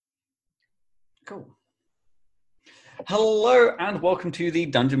Cool. Hello and welcome to the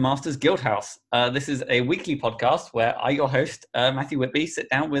Dungeon Masters Guildhouse. This is a weekly podcast where I, your host, Matthew Whitby, sit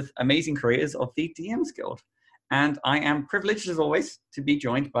down with amazing creators of the DMs Guild. And I am privileged, as always, to be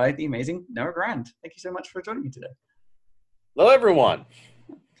joined by the amazing Noah Grand. Thank you so much for joining me today. Hello, everyone.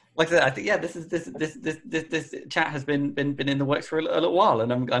 Like I said, I think this chat has been in the works for a little while,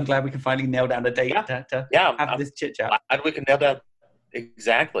 and I'm glad we can finally nail down a date to have this chit chat. Glad we can nail that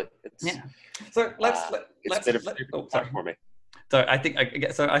exactly. So let's been a time for me. So I think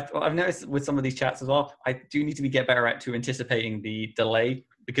I've noticed with some of these chats as well, I do need to get better at anticipating the delay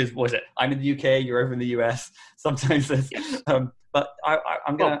because I'm in the UK, you're over in the US. Sometimes there's, but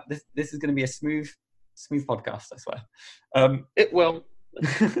I'm gonna. This is gonna be a smooth podcast, I swear. It will.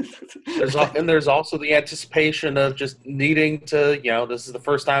 There's also the anticipation of just needing to, this is the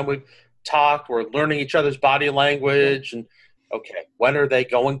first time we've talked. We're learning each other's body language, and okay, when are they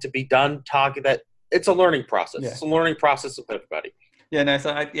going to be done talking? That it's a learning process. Yeah. It's a learning process with everybody. Yeah, no.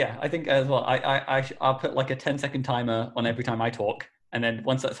 So I think as well. I'll put like a 10-second timer on every time I talk, and then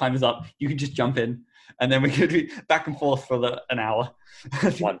once that time is up, you can just jump in, and then we can do back and forth for an hour.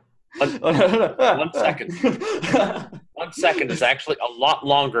 One second. 1 second is actually a lot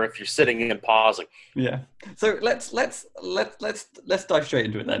longer if you're sitting and pausing. Yeah. So let's dive straight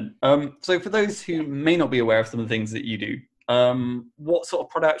into it then. So for those who may not be aware of some of the things that you do, what sort of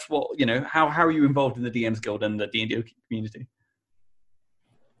products? How are you involved in the DMs Guild and the D&D community?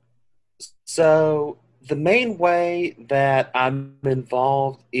 So the main way that I'm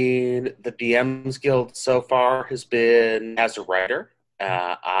involved in the DMs Guild so far has been as a writer.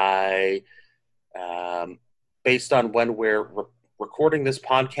 Based on when we're recording this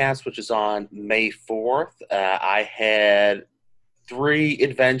podcast, which is on May 4th, I had 3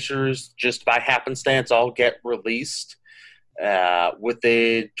 adventures just by happenstance all get released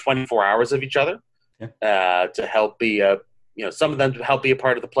within 24 hours of each other to help be some of them to help be a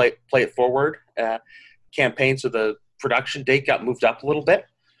part of the Play It Forward campaign. So the production date got moved up a little bit.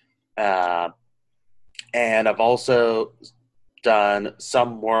 And I've also done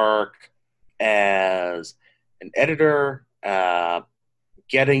some work as an editor,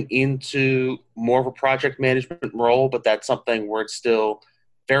 getting into more of a project management role, but that's something where it's still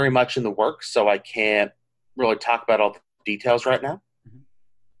very much in the works, so I can't really talk about all the details right now.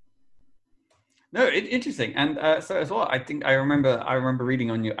 No, interesting. And so as well, I think I remember reading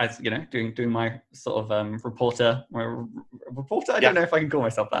on you as doing my sort of reporter. I don't know if I can call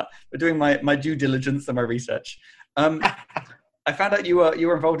myself that, but doing my due diligence and my research. I found out you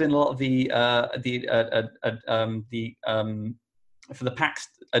were involved in a lot of the for the PAX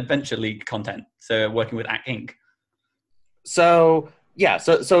Adventure League content. So working with ACK Inc. So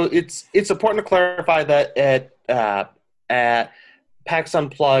it's important to clarify that at PAX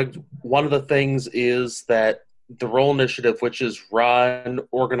Unplugged, one of the things is that the Roll Initiative, which is run,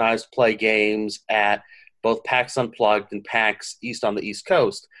 organized, play games at both PAX Unplugged and PAX East on the East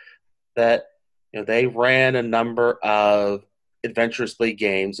Coast, that they ran a number of Adventures League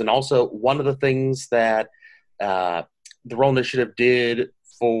games. And also one of the things that the Roll Initiative did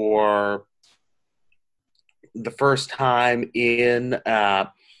for the first time in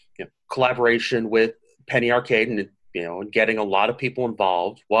collaboration with Penny Arcade and getting a lot of people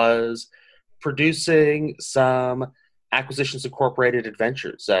involved was producing some Acquisitions Incorporated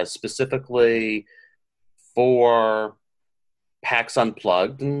adventures, specifically for PAX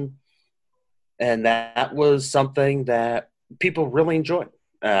Unplugged. And that was something that people really enjoyed.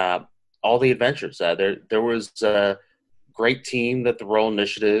 All the adventures. There was a great team that the Roll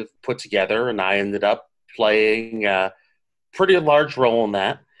Initiative put together, and I ended up playing a pretty large role in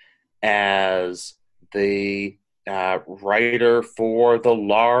that as the writer for the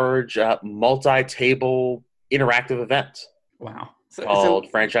large multi-table interactive event. Wow!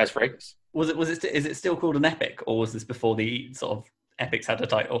 Called Franchise Fracas. Is it still called an epic, or was this before the sort of epics had a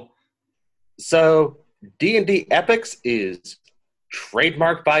title? So D&D Epics is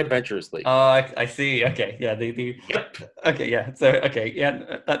trademarked by Adventures League. Oh, I see. Okay, yeah. Yep. Okay, yeah. So okay,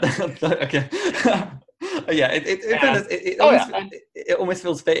 yeah. Okay. Yeah. It almost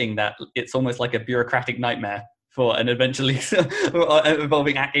feels fitting that it's almost like a bureaucratic nightmare for an Adventure League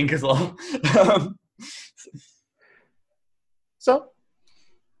involving ACK Inc. as well.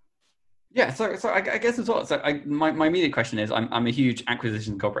 Yeah, so I guess as well. So my immediate question is, I'm a huge Acquisitions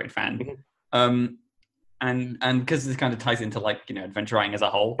Incorporated fan. Mm-hmm. And because this kind of ties into adventure writing as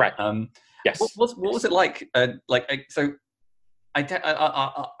a whole, right? Yes. What was it like? So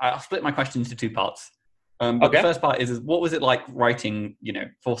I'll split my question into 2 parts. But the first part is what was it like writing,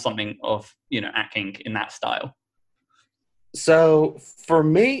 for something of, ACK Inc. in that style? So for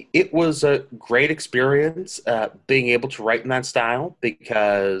me, it was a great experience being able to write in that style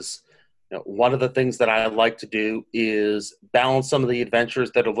because one of the things that I like to do is balance some of the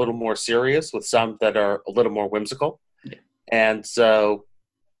adventures that are a little more serious with some that are a little more whimsical. Yeah. And so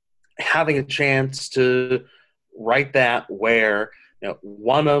having a chance to write that where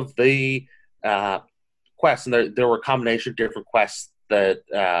one of the quests, and there were a combination of different quests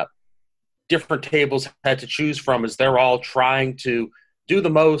that different tables had to choose from as they're all trying to do the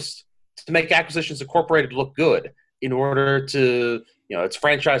most to make Acquisitions Incorporated look good in order to, it's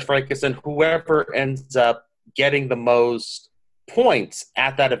franchise focus, and whoever ends up getting the most points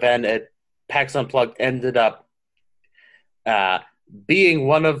at that event at PAX Unplugged ended up being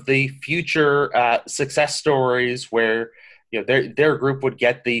one of the future success stories where their group would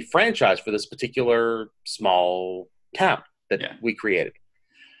get the franchise for this particular small town that we created.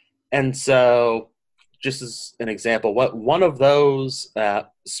 And so, just as an example, one of those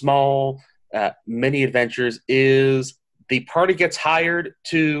small mini adventures is the party gets hired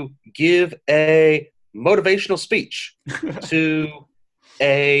to give a motivational speech to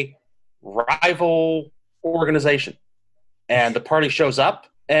a rival organization. And the party shows up,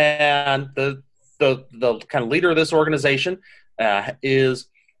 and the kind of leader of this organization is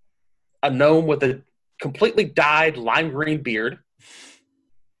a gnome with a completely dyed lime green beard.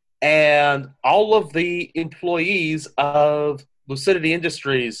 And all of the employees of Lucidity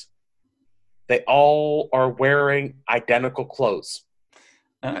Industries, they all are wearing identical clothes.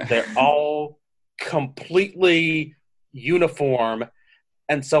 They're all completely uniform.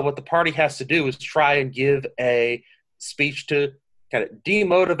 And so what the party has to do is try and give a speech to kind of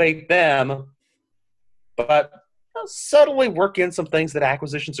demotivate them, but subtly work in some things that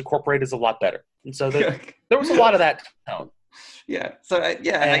Acquisitions Incorporated is a lot better. And so there was a lot of that tone. Yeah. So I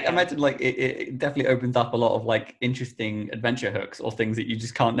imagine like it definitely opens up a lot of like interesting adventure hooks or things that you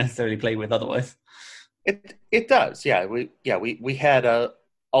just can't necessarily play with otherwise. It does. Yeah. We had a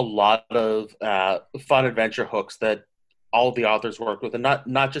lot of fun adventure hooks that all of the authors worked with, and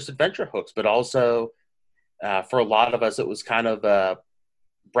not just adventure hooks, but also for a lot of us, it was kind of a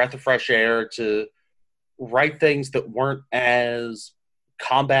breath of fresh air to write things that weren't as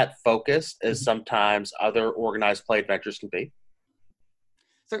combat focused as sometimes other organized play adventures can be.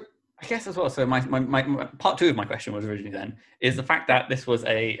 So I guess as well, so my part two of my question was originally then, is the fact that this was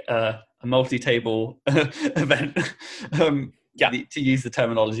a multi-table event, to use the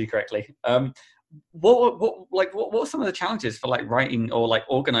terminology correctly. What were some of the challenges for like writing or like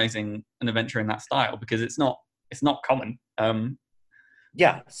organizing an adventure in that style? Because it's not common.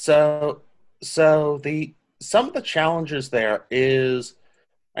 So some of the challenges there is,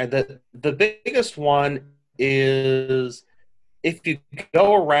 and the biggest one is if you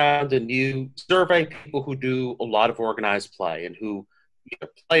go around and you survey people who do a lot of organized play and who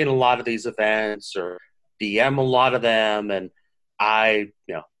play in a lot of these events or DM a lot of them, and I,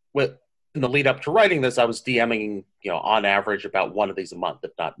 in the lead up to writing this, I was DMing, on average about one of these a month,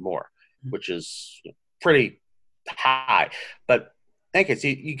 if not more, which is pretty high. But okay, so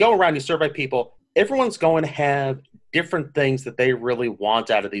you go around, you survey people, everyone's going to have different things that they really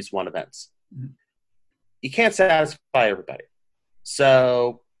want out of these one events. Mm-hmm. You can't satisfy everybody.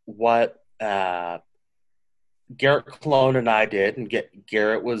 So what Garrett Cologne and I did, and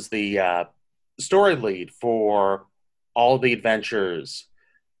Garrett was the story lead for all the adventures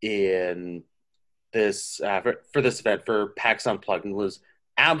in this for this event for PAX Unplugged, and was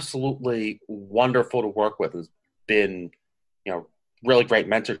absolutely wonderful to work with. Has been, really great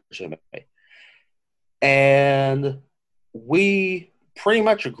mentor to me. And we pretty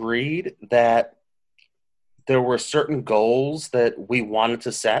much agreed that there were certain goals that we wanted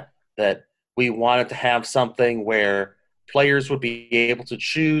to set, that we wanted to have something where players would be able to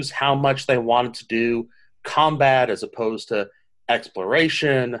choose how much they wanted to do combat as opposed to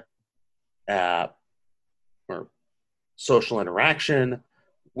exploration or social interaction.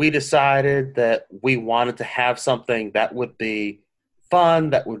 We decided that we wanted to have something that would be fun,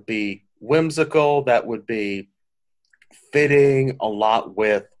 that would be whimsical, that would be fitting a lot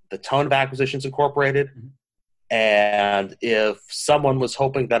with the tone of Acquisitions Incorporated. Mm-hmm. And if someone was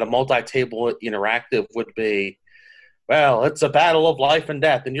hoping that a multi-table interactive would be, well, it's a battle of life and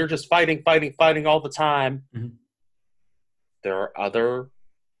death, and you're just fighting all the time, mm-hmm. there are other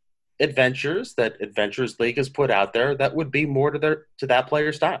adventures that Adventures League has put out there that would be more to that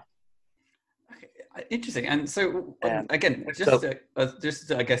player's style. Okay, interesting. And so again,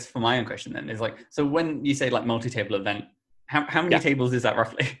 just I guess for my own question then is like, so when you say like multi-table event, how many tables is that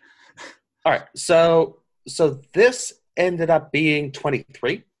roughly? All right, so this ended up being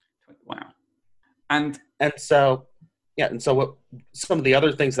 23. Wow. And so yeah, and so what some of the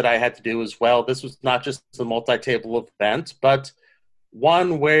other things that I had to do as well, this was not just a multi-table event, but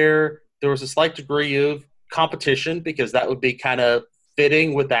one where there was a slight degree of competition because that would be kind of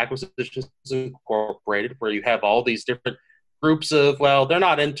fitting with Acquisitions Incorporated, where you have all these different groups of, well, they're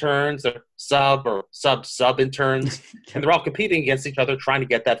not interns, they're sub or sub interns, and they're all competing against each other trying to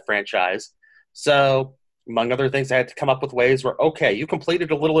get that franchise. So, among other things, I had to come up with ways where, okay, you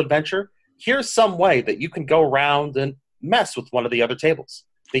completed a little adventure. Here's some way that you can go around and mess with one of the other tables,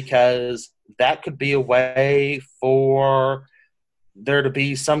 because that could be a way for there to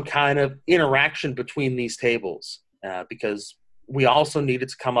be some kind of interaction between these tables, because we also needed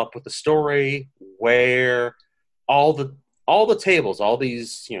to come up with a story where all the tables, all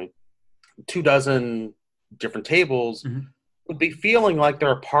these 24 different tables, Mm-hmm. would be feeling like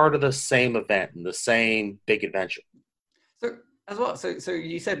they're a part of the same event and the same big adventure. So as well, so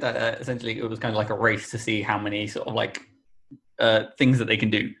you said that essentially it was kind of like a race to see how many sort of like things that they can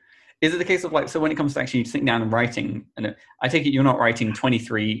do. Is it the case of like, so when it comes to actually sitting down and writing, and I take it you're not writing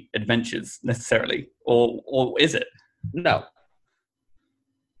 23 adventures necessarily, or is it? No.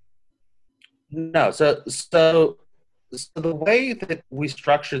 So the way that we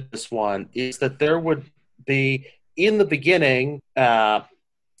structured this one is that there would be, in the beginning, all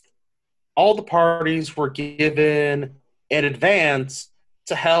the parties were given an advance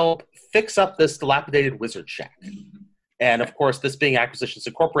to help fix up this dilapidated wizard shack. And of course, this being Acquisitions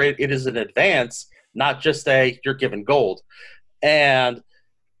Incorporated, it is an advance, not just you're given gold. And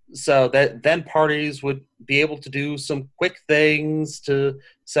so that then parties would be able to do some quick things to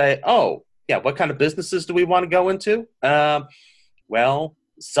say, oh, yeah, what kind of businesses do we want to go into? Well,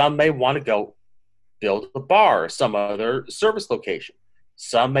 some may want to go build a bar, some other service location.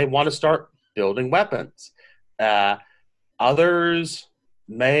 Some may want to start building weapons. Others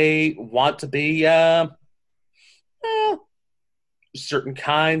may want to be certain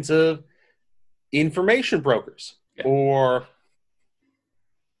kinds of information brokers, or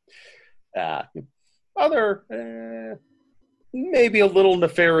other maybe a little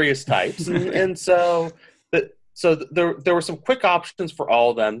nefarious types. And so there were some quick options for all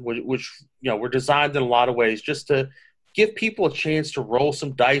of them, which were designed in a lot of ways just to give people a chance to roll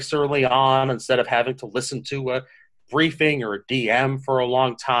some dice early on instead of having to listen to a briefing or a DM for a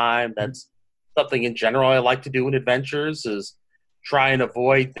long time. That's something in general I like to do in adventures, is try and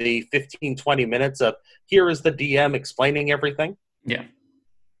avoid the 15-20 minutes of here is the DM explaining everything. Yeah.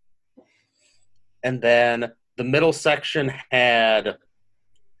 And then the middle section ended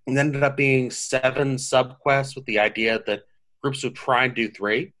up being 7 subquests, with the idea that groups would try and do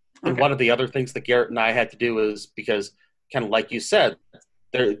 3. And one of the other things that Garrett and I had to do is, because kind of like you said,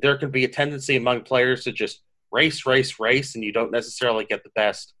 there can be a tendency among players to just race, and you don't necessarily get the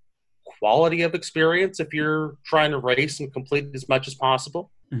best quality of experience if you're trying to race and complete as much as possible.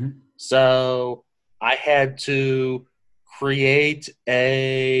 Mm-hmm. So I had to create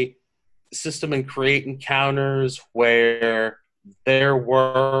a system and create encounters where there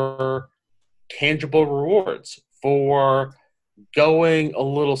were tangible rewards for going a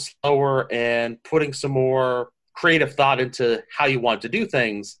little slower and putting some more creative thought into how you want to do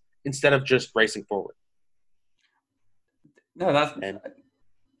things instead of just racing forward. No, that's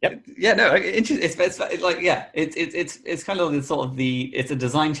yep. Yeah, no, it's like, yeah, it's kind of the sort of it's a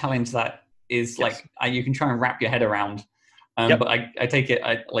design challenge that is like you can try and wrap your head around. But I take it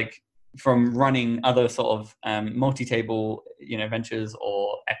like from running other sort of multi-table ventures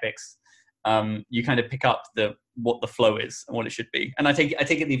or epics, you kind of pick up what the flow is and what it should be. And I take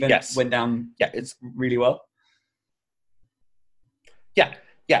it the event went down it's really well. Yeah,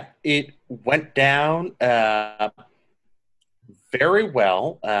 it went down very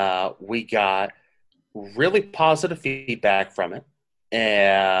well. We got really positive feedback from it,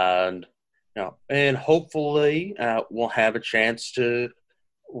 and hopefully we'll have a chance to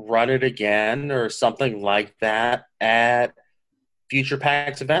run it again or something like that at future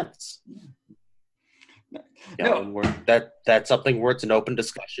PAX events. That's something where it's an open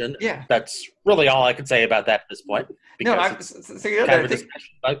discussion. Yeah, that's really all I can say about that at this point. Kind of a discussion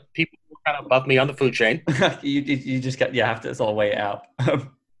about people who are kind of above me on the food chain. you just have to sort of weigh it out. I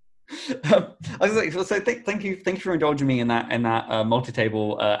was like, so thank you for indulging me in that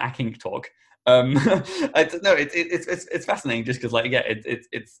multi-table hacking talk. It's fascinating just because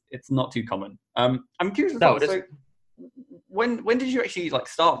it's not too common. I'm curious. When did you actually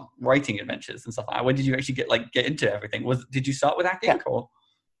start writing adventures and stuff like that? When did you actually get into everything? Did you start with hacking or?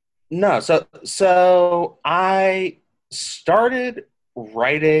 No, so I started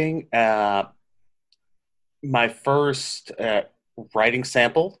writing my first writing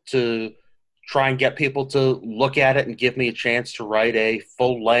sample to try and get people to look at it and give me a chance to write a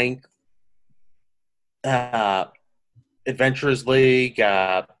full-length Adventurers League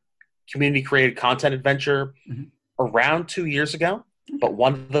community-created content adventure around 2 years ago. But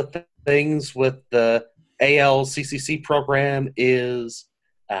one of the things with the ALCCC program is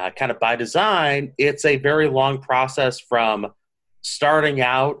kind of by design, it's a very long process from starting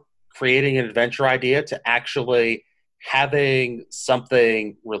out, creating an adventure idea to actually having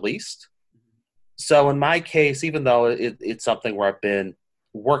something released. So in my case, even though it's something where I've been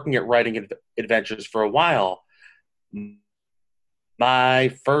working at writing adventures for a while, my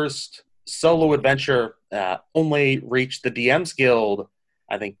first solo adventure only reached the DMs Guild,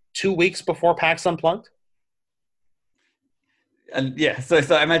 I think, 2 weeks before PAX Unplugged. And yeah, so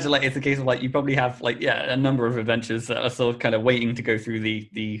I imagine like it's a case of like you probably have like a number of adventures that are sort of kind of waiting to go through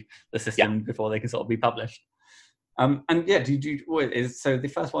the system before they can sort of be published. And yeah, so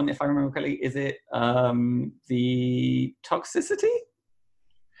the first one, if I remember correctly, is it the Toxicity?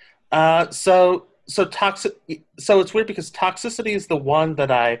 So it's weird because Toxicity is the one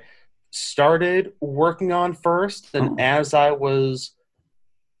that I started working on first, and as I was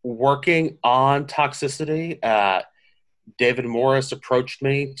working on Toxicity, David Morris approached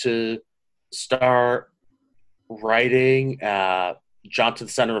me to start writing Jaunt to the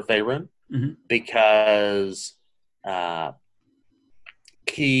Center of Faerun because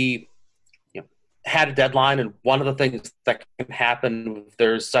he had a deadline, and one of the things that can happen if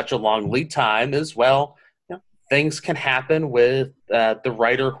there's such a long lead time is, things can happen with the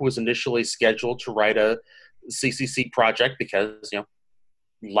writer who was initially scheduled to write a CCC project because,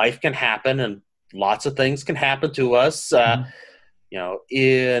 life can happen and lots of things can happen to us,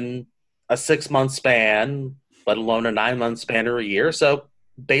 in a 6-month span, let alone a 9-month span or a year. So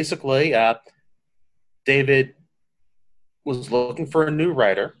basically, David was looking for a new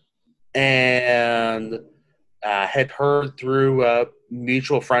writer and had heard through a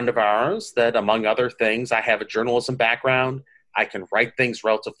mutual friend of ours that, among other things, I have a journalism background. I can write things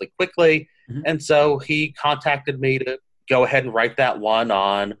relatively quickly. And so he contacted me to go ahead and write that one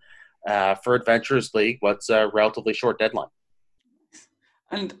on for Adventurers League, what's a relatively short deadline.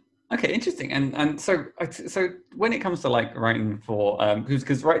 And okay, interesting. And so when it comes to like writing for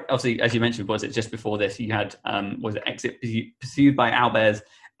because right, obviously, as you mentioned, was it just before this you had was it Exit Pursued by Owlbears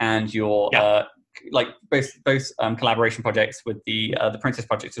and your like both collaboration projects with the Princess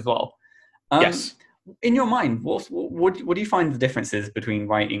Project as well. Yes. In your mind, what do you find the differences between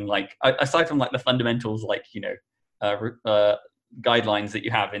writing, like aside from like the fundamentals, like guidelines that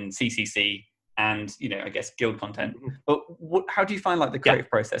you have in CCC and I guess guild content, but how do you find like the creative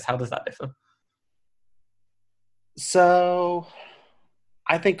process? How does that differ? So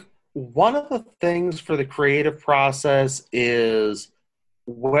I think one of the things for the creative process is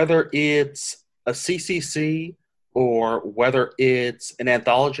whether it's a CCC or whether it's an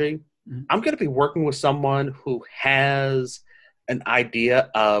anthology, I'm going to be working with someone who has an idea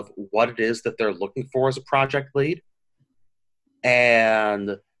of what it is that they're looking for as a project lead.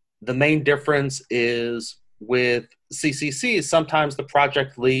 And the main difference is with CCC, sometimes the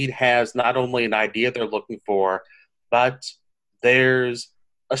project lead has not only an idea they're looking for, but there's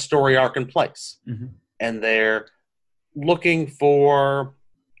a story arc in place. And they're looking for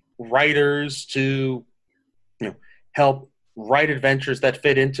writers to help write adventures that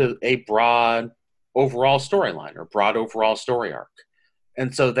fit into a broad overall storyline or broad overall story arc.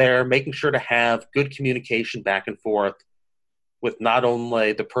 And so they're making sure to have good communication back and forth with not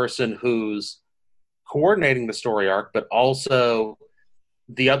only the person who's coordinating the story arc, but also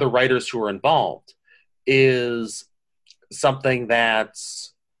the other writers who are involved is something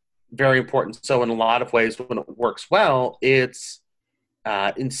that's very important. So in a lot of ways, when it works well, it's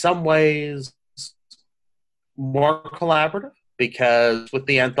in some ways more collaborative, because with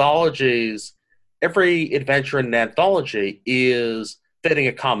the anthologies, every adventure in an anthology is fitting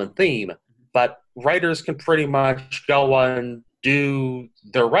a common theme, but writers can pretty much go on do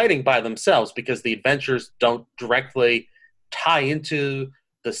their writing by themselves because the adventures don't directly tie into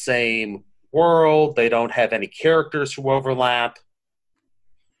the same world. They don't have any characters who overlap.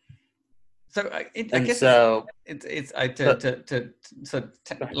 So I guess it's to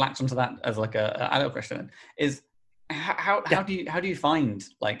latch onto that as like a adult question is how do you find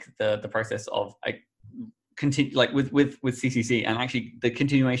like the process of like continue like with CCC and actually the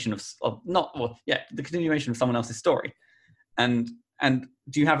continuation of the continuation of someone else's story, and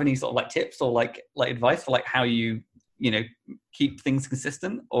do you have any sort of like tips or like advice for like how you keep things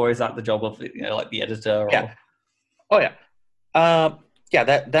consistent, or is that the job of like the editor?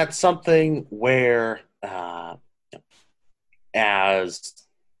 That's something where as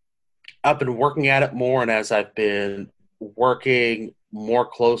I've been working at it more, and as I've been working more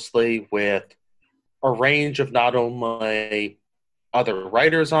closely with a range of not only other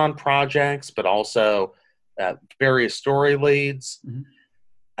writers on projects, but also various story leads. Mhm.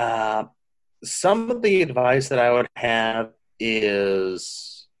 Uh, some of the advice that I would have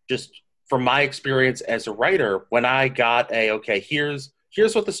is just from my experience as a writer, when I got okay, here's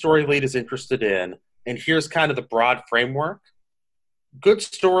what the story lead is interested in, and here's kind of the broad framework. Good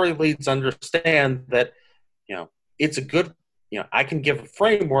story leads understand that, it's a good, I can give a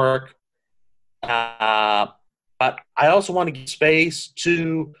framework, but I also want to give space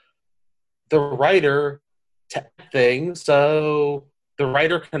to the writer to add things so the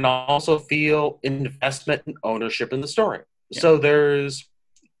writer can also feel investment and ownership in the story. Yeah. So there's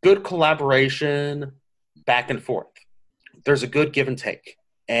good collaboration back and forth. There's a good give and take.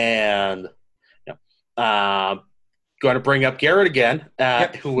 And going to bring up Garrett again,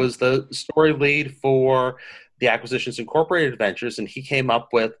 who was the story lead for the Acquisitions Incorporated adventures, and he came up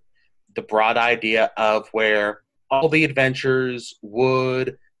with the broad idea of where all the adventures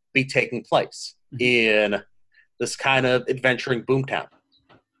would be taking place in this kind of adventuring boomtown.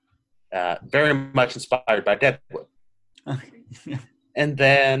 Very much inspired by Deadwood. Yeah. And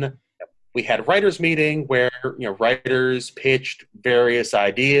then we had a writers' meeting where writers pitched various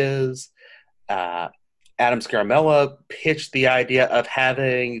ideas. Adam Scaramella pitched the idea of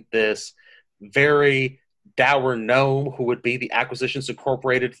having this very dour gnome who would be the Acquisitions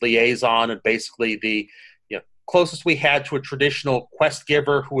Incorporated liaison and basically the closest we had to a traditional quest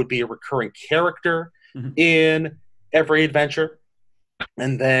giver who would be a recurring character in every adventure.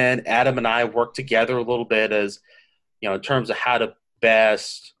 And then Adam and I worked together a little bit as, in terms of how to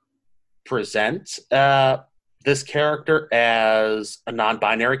best present this character as a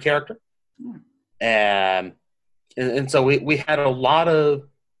non-binary character. And so we had a lot of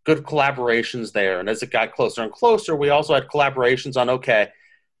good collaborations there. And as it got closer and closer, we also had collaborations on, okay,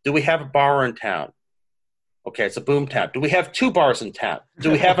 do we have a bar in town? Okay, it's a boom town. Do we have 2 bars in town? Do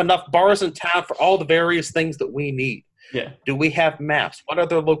we have enough bars in town for all the various things that we need? Yeah. Do we have maps? What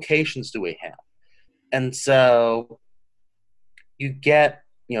other locations do we have? And so you get,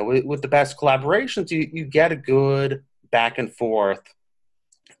 with the best collaborations, you get a good back and forth.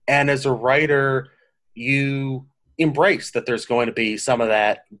 And as a writer, you embrace that there's going to be some of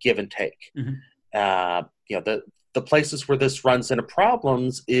that give and take. The places where this runs into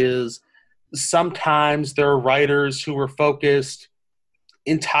problems is sometimes there are writers who are focused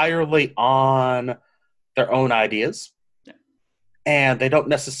entirely on their own ideas, and they don't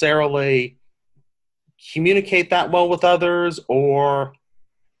necessarily communicate that well with others, or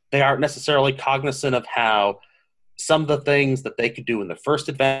they aren't necessarily cognizant of how some of the things that they could do in the first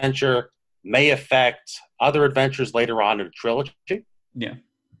adventure may affect other adventures later on in a trilogy. Yeah.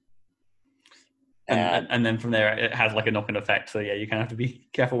 And then from there, it has like a knock-on effect. So yeah, you kind of have to be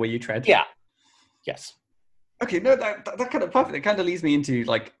careful where you tread. Yeah. Yes. Okay, no, that kind of perfect. It kind of leads me into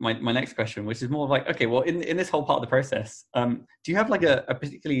like my next question, which is more like, okay, well, in this whole part of the process, do you have like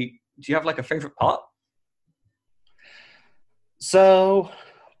a favorite part? So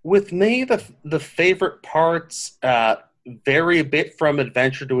with me, the favorite parts vary a bit from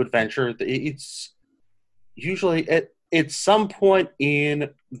adventure to adventure. It's usually at some point in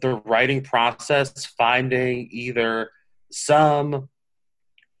the writing process, finding either some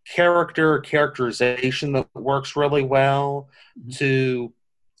characterization that works really well to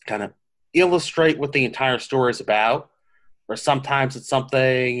kind of illustrate what the entire story is about, or sometimes it's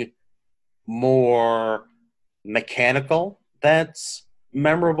something more mechanical that's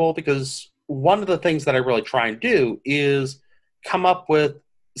memorable, because one of the things that I really try and do is come up with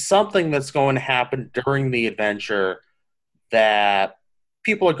something that's going to happen during the adventure that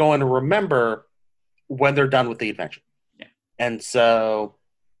people are going to remember when they're done with the adventure. Yeah. And so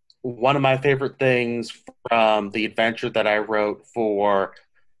one of my favorite things from the adventure that I wrote for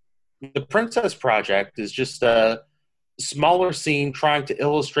the Princess Project is just a smaller scene trying to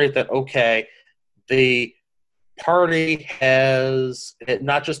illustrate that, okay, the party has,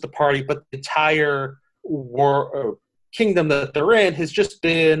 not just the party, but the entire kingdom that they're in has just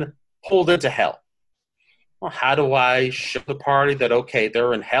been pulled into hell. Well, how do I show the party that, okay,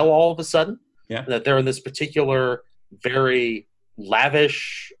 they're in hell all of a sudden? Yeah. That they're in this particular very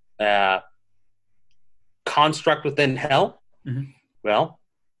lavish construct within hell? Well,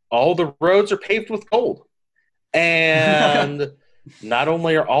 all the roads are paved with gold. And not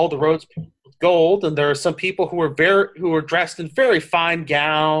only are all the roads paved with gold, and there are some people who are dressed in very fine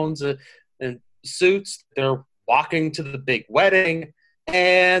gowns and suits. They're walking to the big wedding.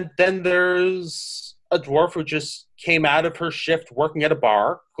 And then there's a dwarf who just came out of her shift working at a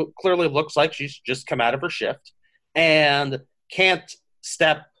bar. Clearly looks like she's just come out of her shift and can't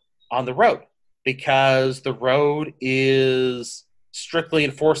step on the road because the road is strictly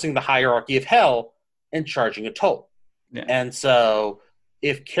enforcing the hierarchy of hell and charging a toll. Yeah. And so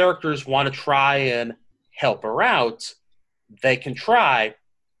if characters want to try and help her out, they can try,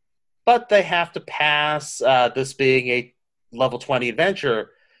 but they have to pass this being a level 20 adventure.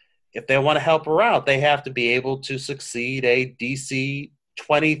 If they want to help her out, they have to be able to succeed a DC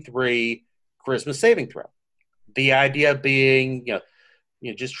 23 charisma saving throw. The idea being,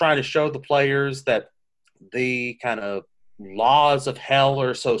 just trying to show the players that the kind of laws of hell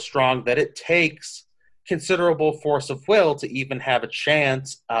are so strong that it takes considerable force of will to even have a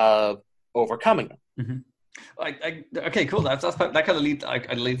chance of overcoming them. Mm-hmm. Okay, cool. That kind of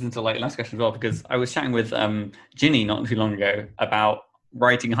leads into like last question as well, because I was chatting with Ginny not too long ago about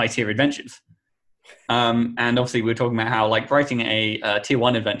writing high tier adventures, and obviously we were talking about how like writing a tier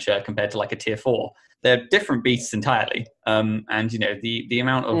 1 adventure compared to like a tier 4, they're different beasts entirely. And the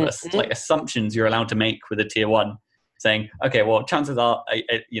amount of like assumptions you're allowed to make with a tier 1, saying, okay, well, chances are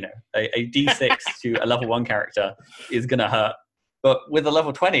a D6 to a level 1 character is gonna hurt, but with a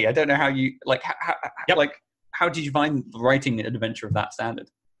level 20, I don't know how you like how did you find writing an adventure of that standard?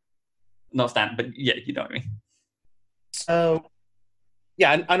 Not standard, but yeah, you know what I mean. So,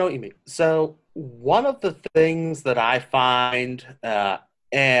 yeah, I know what you mean. So one of the things that I find,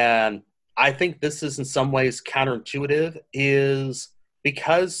 and I think this is in some ways counterintuitive, is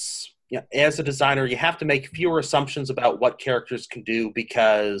because as a designer, you have to make fewer assumptions about what characters can do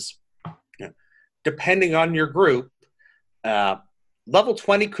because depending on your group, level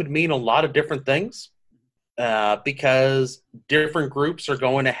 20 could mean a lot of different things because different groups are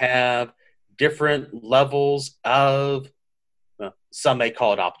going to have different levels of, some may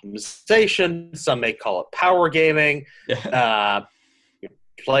call it optimization, some may call it power gaming,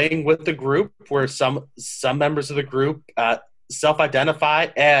 playing with the group where some members of the group self-identify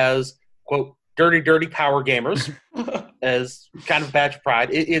as, quote, dirty power gamers as kind of badge of pride.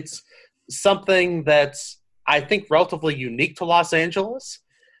 It's something that's, I think, relatively unique to Los Angeles,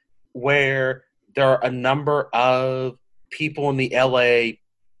 where there are a number of people in the LA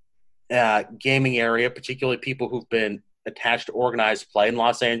gaming area, particularly people who've been attached to organized play in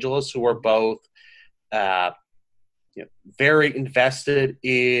Los Angeles, who are both very invested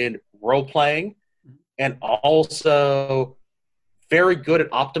in role-playing and also very good at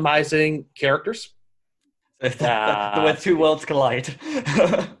optimizing characters. Where two worlds collide.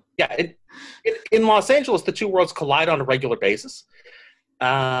 Yeah, in Los Angeles, the two worlds collide on a regular basis.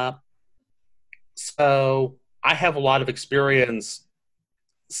 So I have a lot of experience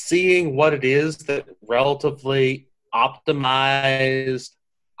seeing what it is that relatively optimized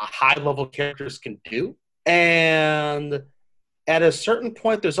high-level characters can do. And at a certain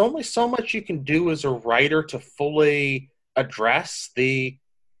point, there's only so much you can do as a writer to fully address the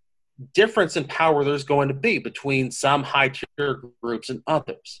difference in power there's going to be between some high-tier groups and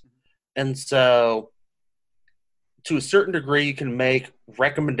others. And so, to a certain degree, you can make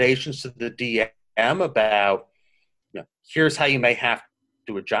recommendations to the DM about, here's how you may have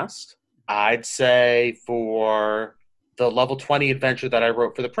to adjust. I'd say for the level 20 adventure that I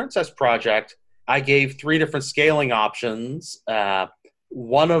wrote for the Princess Project, I gave 3 different scaling options.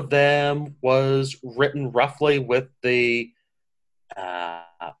 One of them was written roughly with the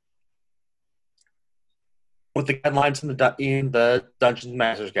guidelines in the Dungeons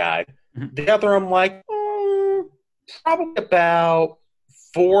Master's Guide. Mm-hmm. The other, I'm like, probably about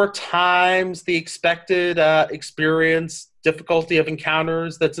 4 times the expected experience difficulty of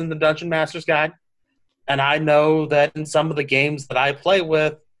encounters that's in the Dungeon Master's Guide. And I know that in some of the games that I play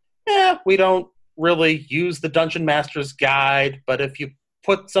with, we don't really use the Dungeon Master's Guide, but if you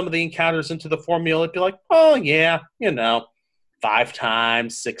put some of the encounters into the formula, it'd be like, 5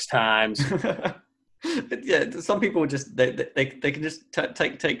 times, 6 times. Yeah, some people just they can just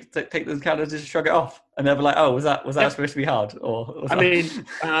take those encounters and just shrug it off, and they'll be like, "Oh, was that supposed to be hard?" Or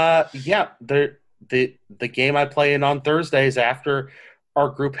the game I play in on Thursdays after our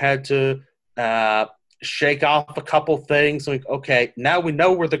group had to shake off a couple things. Like, okay, now we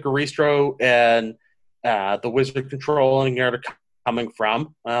know where the Garistro and the Wizard controlling are coming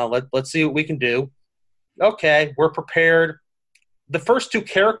from. Let's see what we can do. Okay, we're prepared. The first 2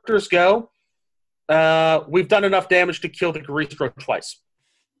 characters go. We've done enough damage to kill the Garistro twice.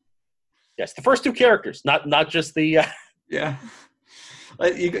 Yes, the first 2 characters, not just the. Yeah.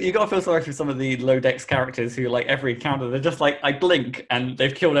 Like, you got to feel sorry for some of the low dex characters who, like, every encounter, they're just like, I blink and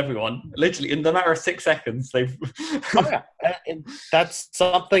they've killed everyone. Literally, in the matter of 6 seconds, they've. Oh yeah, and that's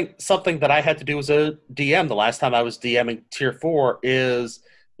something that I had to do as a DM the last time I was DMing Tier 4 is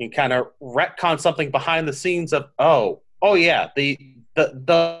you kind of retcon something behind the scenes of oh yeah, the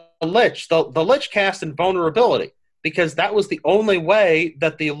Lich, the Lich cast invulnerability, because that was the only way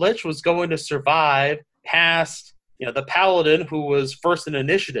that the Lich was going to survive past the Paladin who was first in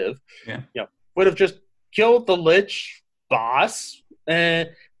initiative. Yeah. Would have just killed the Lich boss, and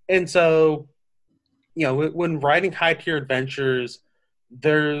so when writing high tier adventures,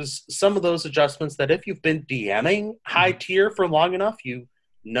 there's some of those adjustments that if you've been DMing high tier for long enough, you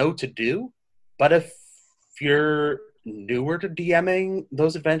know to do. But if you're newer to DMing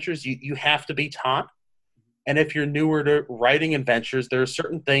those adventures, you have to be taught. And if you're newer to writing adventures, there are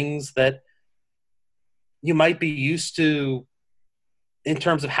certain things that you might be used to in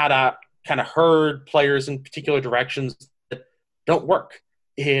terms of how to kind of herd players in particular directions that don't work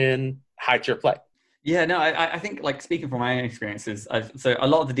in high tier play. Yeah, no, I think, like, speaking from my own experiences, so a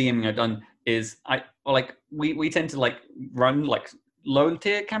lot of the DMing I've done is we tend to like run like low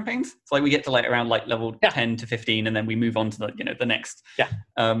tier campaigns. So like we get to like around like level 10 to 15, and then we move on to the next. Yeah.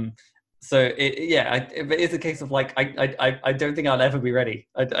 So it is a case of like I don't think I'll ever be ready.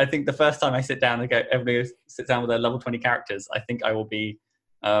 I think the first time I sit down and everybody sits down with their level 20 characters, I think I will be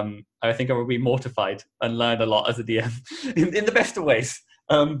mortified and learn a lot as a DM in the best of ways.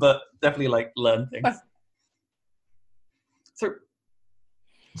 But definitely like learn things.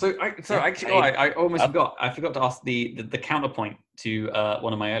 I almost forgot. I forgot to ask the counterpoint to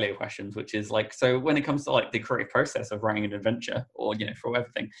one of my earlier questions, which is like, so when it comes to like the creative process of writing an adventure, or for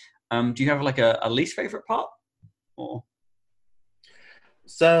everything, do you have like a least favorite part? Or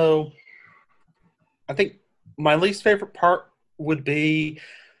so, I think my least favorite part would be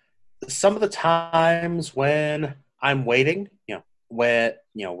some of the times when I'm waiting. When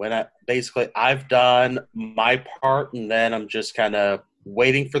I've done my part and then I'm just kind of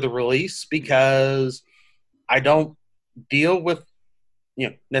waiting for the release, because I don't deal with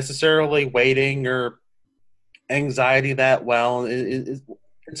necessarily waiting or anxiety that well. It's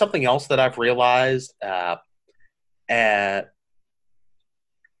something else that I've realized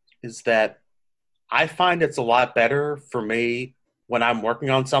is that I find it's a lot better for me when I'm working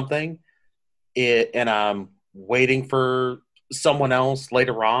on something and I'm waiting for someone else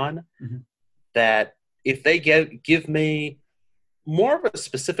later on, that if they give me more of a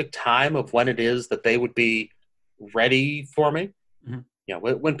specific time of when it is that they would be ready for me.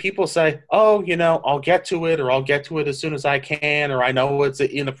 When people say, oh, I'll get to it, or I'll get to it as soon as I can, or I know it's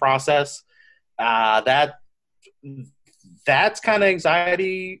in the process, that's kind of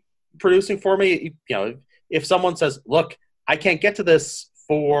anxiety producing for me. If someone says, look, I can't get to this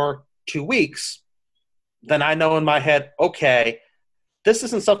for 2 weeks, then I know in my head, okay, this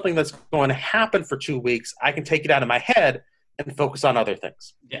isn't something that's going to happen for 2 weeks. I can take it out of my head and focus on other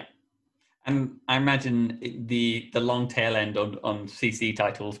things. Yeah. And I imagine the long tail end on CC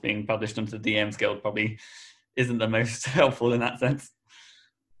titles being published onto the DMs Guild probably isn't the most helpful in that sense.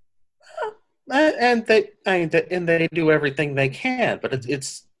 And they do everything they can, but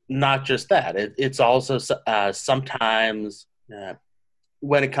it's not just that. It's also sometimes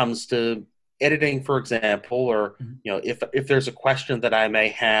when it comes to editing, for example, or if there's a question that I may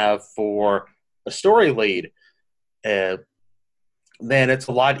have for a story lead, then it's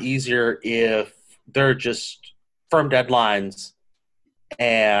a lot easier if they're just firm deadlines,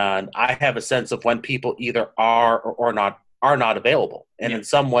 and I have a sense of when people either are or not available. And in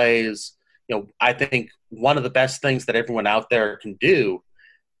some ways, I think one of the best things that everyone out there can do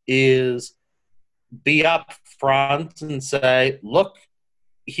is be up front and say, look,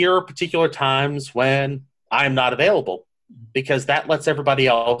 here are particular times when I'm not available, because that lets everybody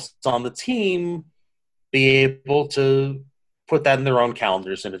else on the team be able to put that in their own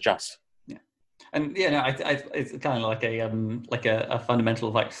calendars and adjust. Yeah, and it's kind of like a fundamental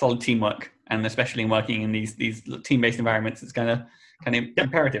of like solid teamwork, and especially in working in these team-based environments, it's kind of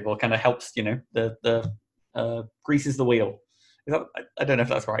imperative, or kind of helps. The greases the wheel. I don't know if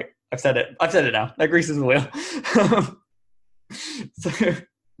that's right. I've said it now. That greases the wheel. So,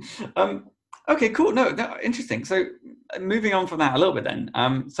 okay, cool. No, interesting. So, moving on from that a little bit, then.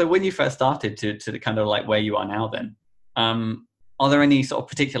 So, when you first started to the kind of like where you are now, then, are there any sort of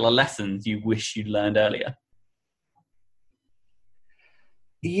particular lessons you wish you'd learned earlier?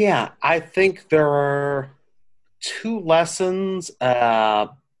 Yeah, I think there are 2 lessons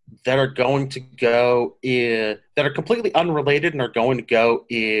that are going to go that are completely unrelated and are going to go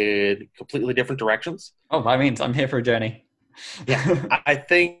in completely different directions. Oh, by means, I'm here for a journey. Yeah, I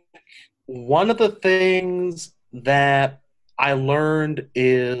think one of the things that I learned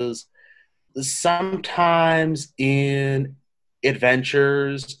is sometimes in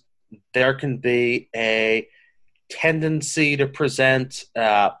adventures, there can be a tendency to present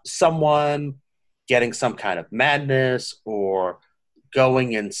someone getting some kind of madness or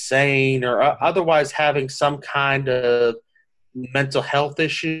going insane or otherwise having some kind of mental health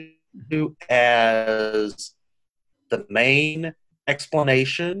issue as the main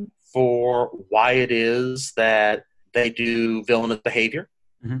explanation for why it is that they do villainous behavior.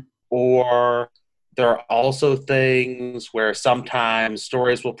 Mm-hmm. Or there are also things where sometimes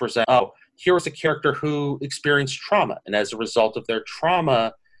stories will present, oh, here was a character who experienced trauma, and as a result of their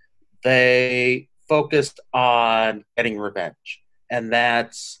trauma, they focused on getting revenge. And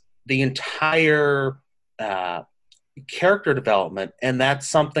that's the entire uh, character development, and that's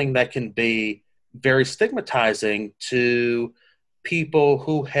something that can be very stigmatizing to people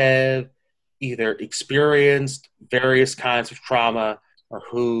who have either experienced various kinds of trauma or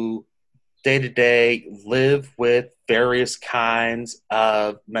who day to day live with various kinds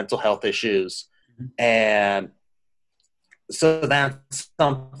of mental health issues. Mm-hmm. And so that's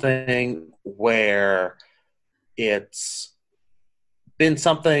something where it's been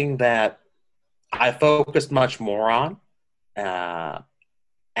something that I focused much more on uh,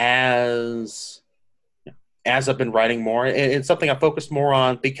 as as I've been writing more. It's something I focused more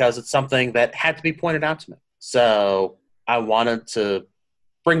on because it's something that had to be pointed out to me. So I wanted to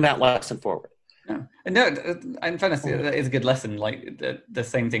bring that lesson forward. Yeah. No, in fairness, that is a good lesson. Like the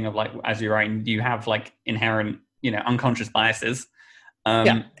same thing of like as you're writing, you have like inherent, unconscious biases.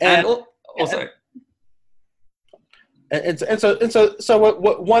 Yeah, and also, so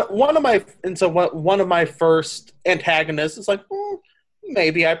one of my first antagonists is like,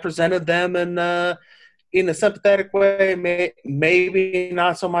 maybe I presented them in a sympathetic way, maybe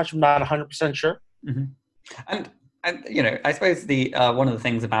not so much. I'm not 100% sure. Mm-hmm. And I suppose the one of the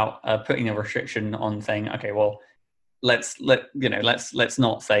things about putting a restriction on saying, okay, well, let's not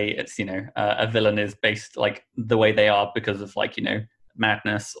say it's a villain is based like the way they are because of like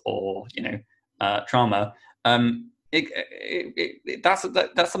madness or trauma. That's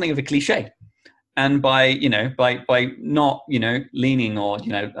something of a cliche. And by not leaning or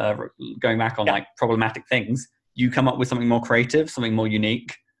going back on like problematic things, you come up with something more creative, something more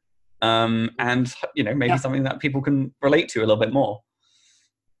unique, and maybe something that people can relate to a little bit more.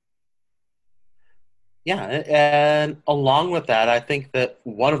 Yeah, and along with that, I think that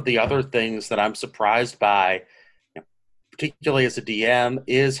one of the other things that I'm surprised by, particularly as a DM,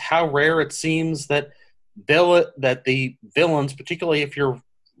 is how rare it seems that the villains, particularly if you're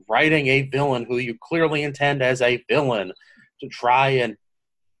writing a villain who you clearly intend as a villain, to try and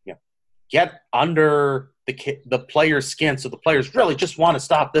get under the player's skin, so the players really just want to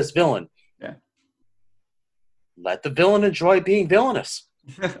stop this villain. Yeah. Let the villain enjoy being villainous.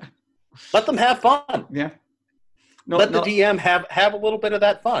 Let them have fun. Yeah. Let the DM have a little bit of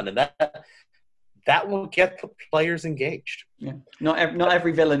that fun, and that will get the players engaged. Yeah. Not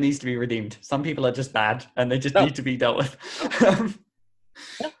every villain needs to be redeemed. Some people are just bad, and they just need to be dealt with.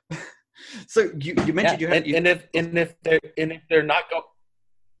 So you mentioned if they're not going,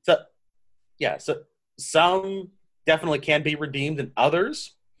 so some definitely can be redeemed, and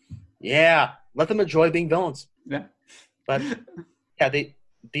others, let them enjoy being villains. Yeah. But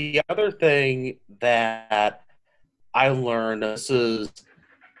the other thing that I learned, this is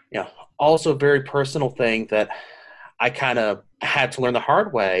also a very personal thing that I kind of had to learn the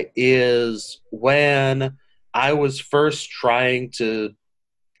hard way, is when I was first trying to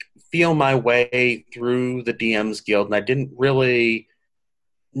feel my way through the DM's Guild, and I didn't really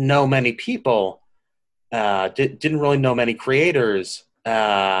know many people, didn't really know many creators.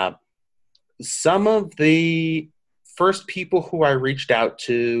 Some of the first people who I reached out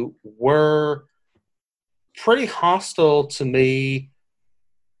to were pretty hostile to me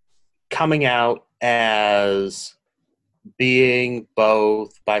coming out as being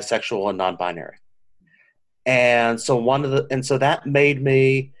both bisexual and non-binary. And so that made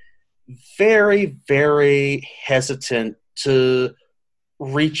me very, very hesitant to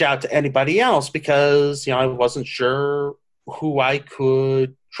reach out to anybody else because I wasn't sure who I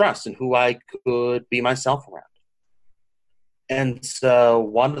could trust and who I could be myself around. And so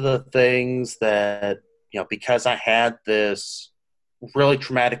one of the things that because I had this really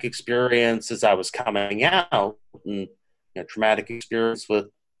traumatic experience as I was coming out, and traumatic experience with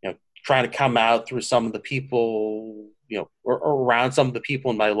trying to come out through some of the people or around some of the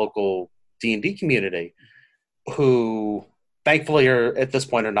people in my local D&D community who thankfully are at this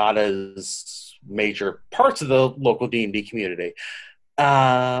point are not as major parts of the local D&D community.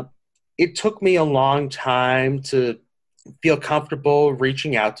 It took me a long time to feel comfortable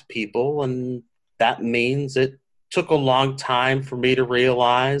reaching out to people, and that means it took a long time for me to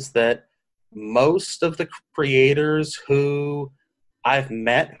realize that most of the creators who I've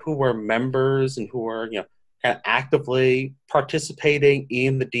met who were members and who are, kind of actively participating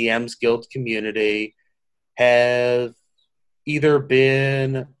in the DMs Guild community have either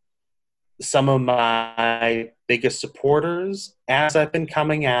been some of my biggest supporters as I've been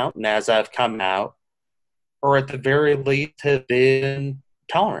coming out and as I've come out, or at the very least have been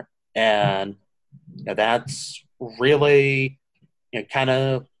tolerant. And that's really kind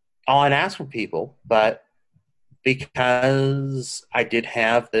of all I'd ask from people. But because I did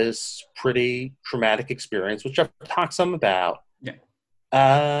have this pretty traumatic experience, which I've talked some about,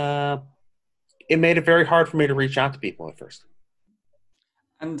 it made it very hard for me to reach out to people at first.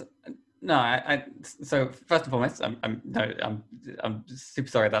 And no, so first and foremost, I'm super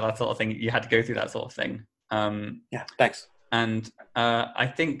sorry that sort of thing. You had to go through that sort of thing. Yeah, thanks. And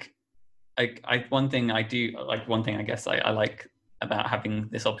I think one thing I guess I like about having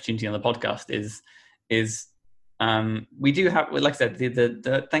this opportunity on the podcast is we do have, like I said,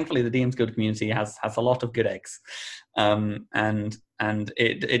 the thankfully the DMs Guild community has a lot of good eggs, and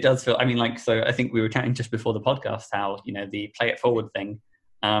it does feel. I mean, so I think we were chatting just before the podcast how the Play It Forward thing.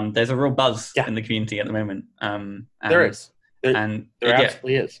 There's a real buzz in the community at the moment. There is, there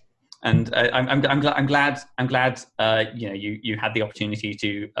absolutely is. And I'm glad you had the opportunity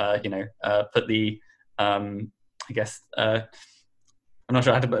to put the I guess I'm not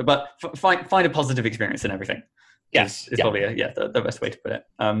sure how to put it, but find a positive experience in everything. Yes, is probably the best way to put it.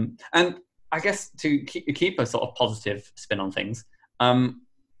 And I guess to keep a sort of positive spin on things.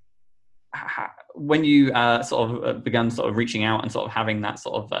 When you sort of began sort of reaching out and sort of having that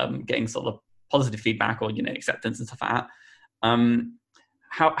sort of getting sort of positive feedback or acceptance and stuff like that,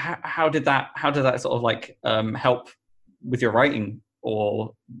 how did that sort of like help with your writing,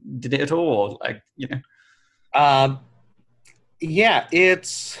 or did it at all, or yeah,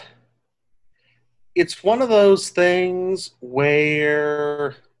 it's one of those things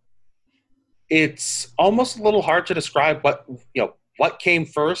where it's almost a little hard to describe what came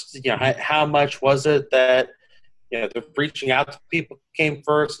first. How much was it that the reaching out to people came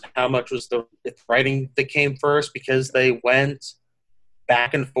first? How much was the writing that came first? Because they went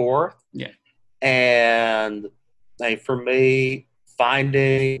back and forth. Yeah. And for me,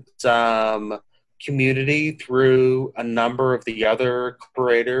 finding some community through a number of the other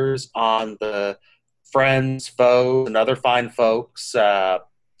creators on the Friends, Foes, and Other Fine Folks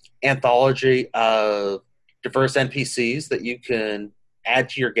anthology of diverse NPCs that you can add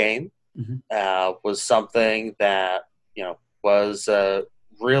to your game was something that was a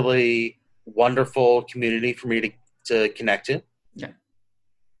really wonderful community for me to connect to. Yeah.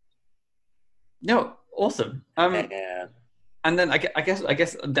 No, awesome. And then I guess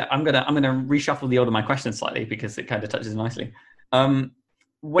that I'm gonna reshuffle the order of my questions slightly because it kind of touches nicely.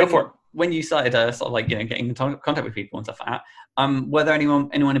 When you started sort of like getting in contact with people and stuff like that, were there anyone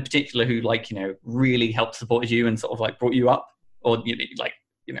in particular who really helped support you and sort of like brought you up, or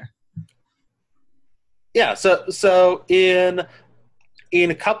Yeah, so in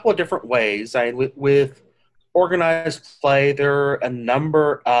a couple of different ways, with organized play, there are a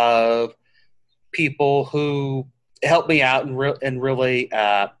number of people who helped me out and really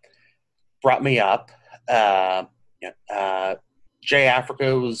brought me up. Jay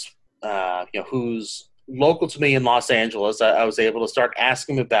Africa was, who's local to me in Los Angeles. I was able to start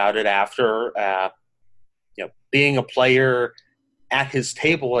asking him about it after, being a player at his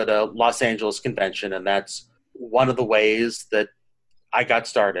table at a Los Angeles convention, and that's one of the ways that I got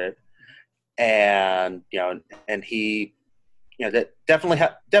started. And and he, that definitely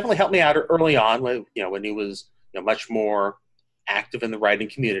helped me out early on when he was much more active in the writing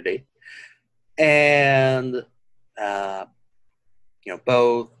community. And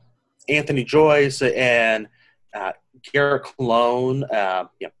both Anthony Joyce and Garrett Cologne,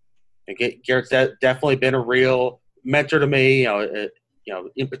 Garrett's definitely been a real mentor to me.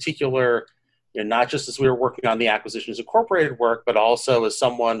 In particular, not just as we were working on the Acquisitions Incorporated work, but also as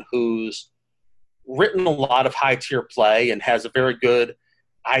someone who's written a lot of high tier play and has a very good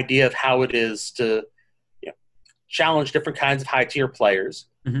idea of how it is to challenge different kinds of high tier players.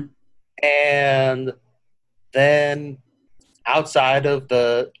 Mm-hmm. And then outside of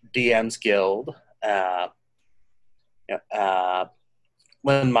the DMs Guild,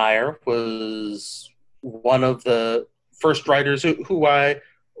 Lynn Meyer was one of the first writers who I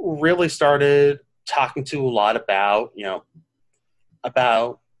really started talking to a lot about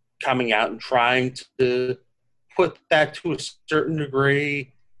coming out and trying to put that to a certain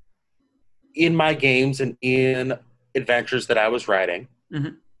degree in my games and in adventures that I was writing.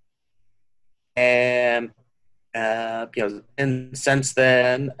 Mm-hmm. And, and since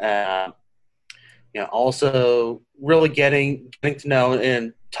then, also really getting to know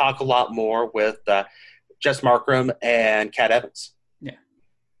and talk a lot more with Jess Markram and Kat Evans. Yeah.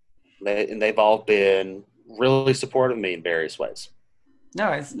 They've all been really supportive of me in various ways.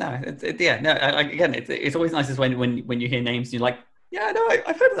 It's always nice when you hear names and you're like, yeah, no,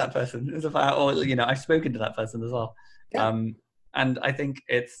 I've heard of that person. It's about, or I've spoken to that person as well. Yeah. And I think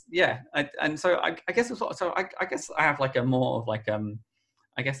it's I guess I guess I have like a more of like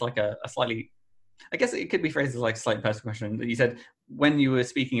I guess like a slightly, I guess it could be phrased as like a slightly personal question that you said when you were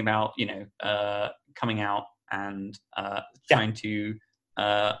speaking about coming out and trying to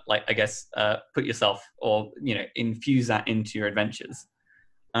put yourself or infuse that into your adventures.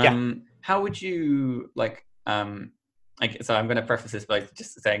 How would you like? So I'm going to preface this by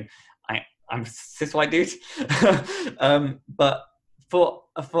just saying I'm a cis white dude, but for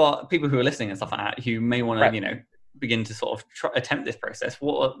people who are listening and stuff like that who may want to begin to sort of attempt this process,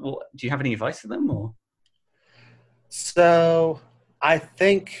 what do you have any advice for them or? So I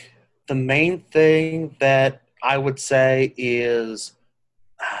think the main thing that I would say is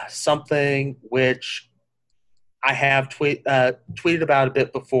something which I have tweeted about a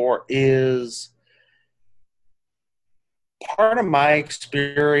bit before is part of my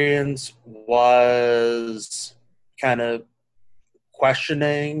experience was kind of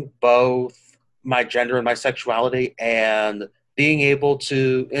questioning both my gender and my sexuality and being able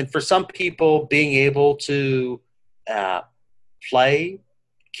to, and for some people, being able to play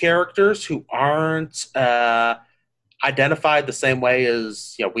characters who aren't identified the same way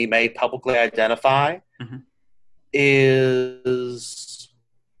as we may publicly identify is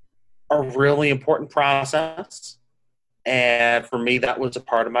a really important process. And for me, that was a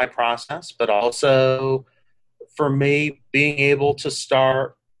part of my process. But also, for me, being able to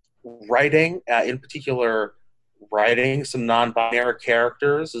start writing, in particular, writing some non-binary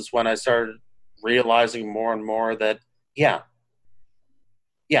characters is when I started realizing more and more that,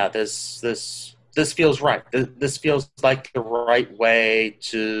 this feels right. This feels like the right way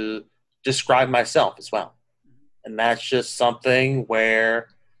to describe myself as well. And that's just something where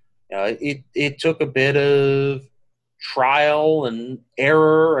it took a bit of trial and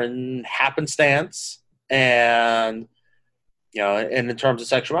error and happenstance, and and in terms of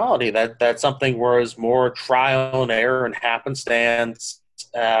sexuality, that's something where it's more trial and error and happenstance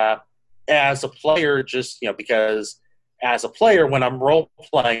as a player, just because as a player, when I'm role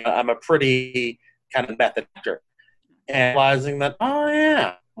playing, I'm a pretty kind of method actor, and realizing that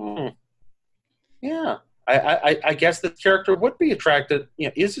I guess the character would be attracted,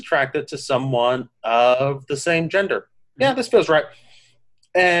 is attracted to someone of the same gender. Yeah, this feels right.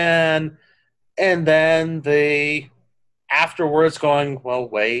 And then afterwards going, well,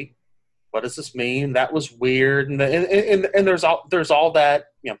 wait, what does this mean? That was weird. And there's all that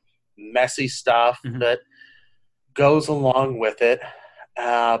messy stuff that goes along with it.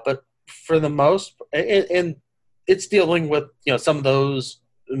 But for the most, and it's dealing with some of those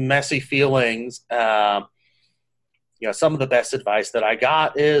messy feelings. Some of the best advice that I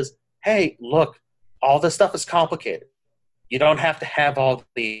got is, hey, look, all this stuff is complicated. You don't have to have all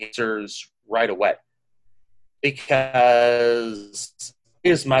the answers right away. Because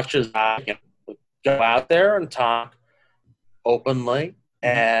as much as I go out there and talk openly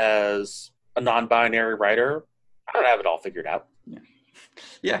as a non-binary writer, I don't have it all figured out.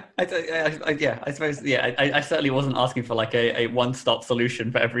 I suppose. I certainly wasn't asking for like a one-stop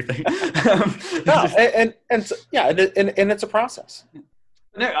solution for everything. No, and it's a process.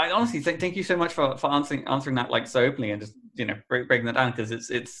 No, I honestly thank you so much for answering that like so openly and just breaking that down, because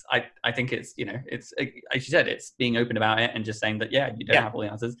it's I think it's it's as you said, it's being open about it and just saying that you don't have all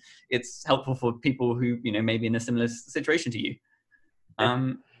the answers. It's helpful for people who may be in a similar situation to you.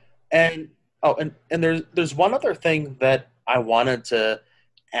 And there's one other thing that I wanted to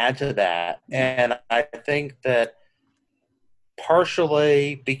add to that, and I think that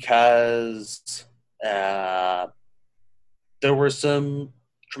partially because there were some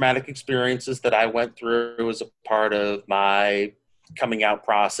traumatic experiences that I went through as a part of my coming out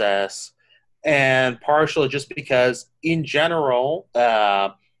process, and partially just because in general,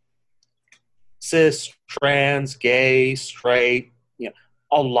 cis, trans, gay, straight,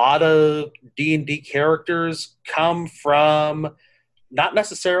 a lot of D&D characters come from not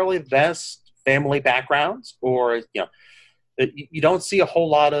necessarily the best family backgrounds, or you don't see a whole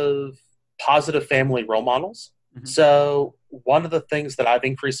lot of positive family role models. So one of the things that I've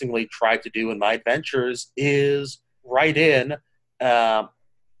increasingly tried to do in my adventures is write in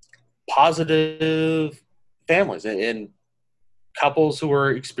positive families and couples who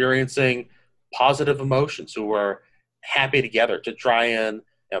are experiencing positive emotions, who are happy together, to try and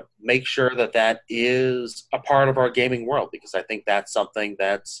make sure that that is a part of our gaming world, because I think that's something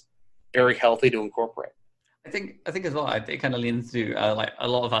that's very healthy to incorporate. I think as well, it kind of leans to like a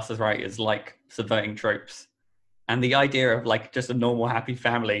lot of us as writers like subverting tropes, and the idea of like just a normal happy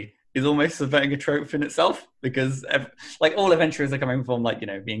family is almost subverting a trope in itself, because like all adventurers are coming from like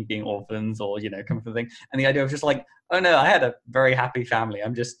being orphans or coming from the thing, and the idea of just like, oh no, I had a very happy family,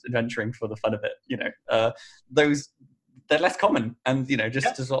 I'm just adventuring for the fun of it, those, they're less common, and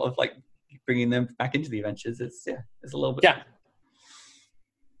just to sort of like bringing them back into the adventures, it's a little bit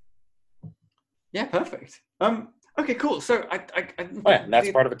perfect. Okay, cool. So and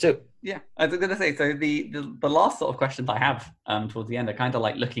that's part of it too. Yeah, I was going to say, so the last sort of questions I have towards the end are kind of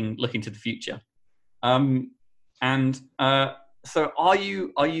like looking to the future. So are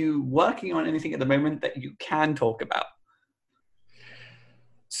you working on anything at the moment that you can talk about?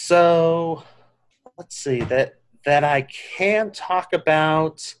 So let's see that I can talk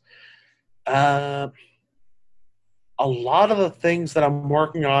about. A lot of the things that I'm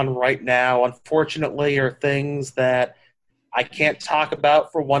working on right now, unfortunately, are things that I can't talk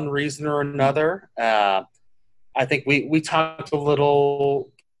about for one reason or another. I think we talked a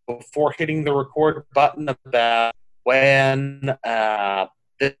little before hitting the record button about when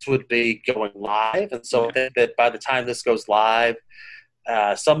this would be going live. And so I think that by the time this goes live,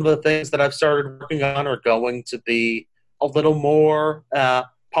 some of the things that I've started working on are going to be a little more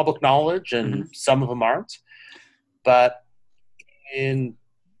public knowledge, and some of them aren't. But in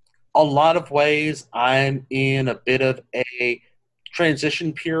a lot of ways, I'm in a bit of a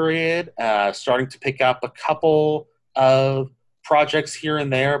transition period, starting to pick up a couple of projects here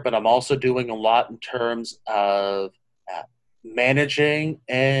and there, but I'm also doing a lot in terms of managing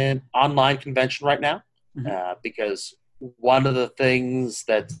an online convention right now, because one of the things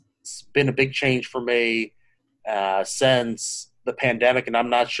that's been a big change for me since the pandemic, and I'm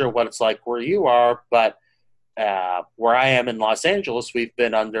not sure what it's like where you are, but where I am in Los Angeles, we've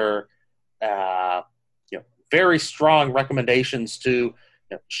been under very strong recommendations to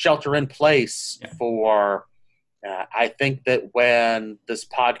shelter in place for. I think that when this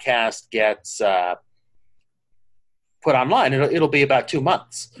podcast gets put online, it'll be about 2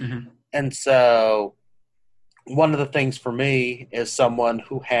 months, and so one of the things for me is someone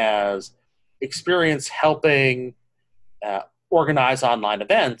who has experience helping organize online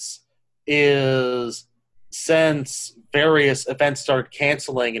events is. Since various events started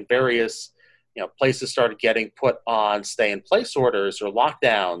canceling and various places started getting put on stay-in-place orders or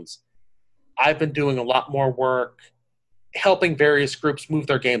lockdowns, I've been doing a lot more work helping various groups move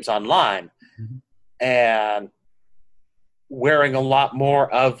their games online and wearing a lot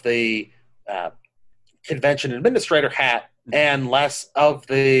more of the convention administrator hat and less of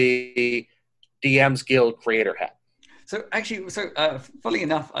the DM's Guild creator hat. So actually, fully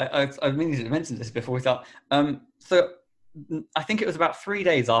enough, I've meaning to mention this before we start. So I think it was about 3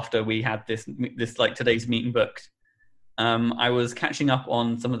 days after we had this like today's meeting booked. I was catching up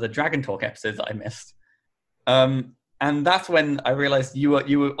on some of the Dragon Talk episodes that I missed, and that's when I realized you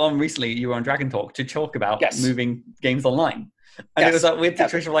were on recently. You were on Dragon Talk to talk about moving games online, and it was that weird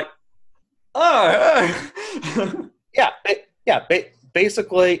situation of like,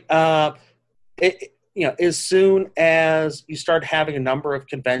 basically, as soon as you start having a number of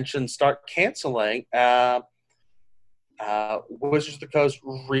conventions start canceling, Wizards of the Coast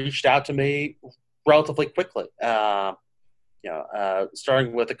reached out to me relatively quickly.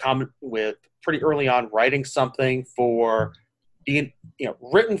 Starting with a comment with pretty early on, writing something for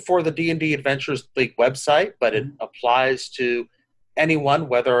written for the D&D Adventures League website, but it applies to anyone,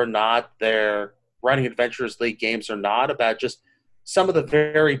 whether or not they're running Adventures League games or not, about just some of the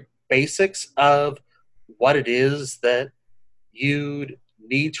very basics of what it is that you'd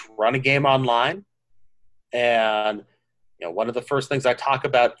need to run a game online. And one of the first things I talk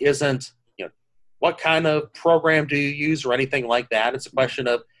about isn't what kind of program do you use or anything like that. It's a question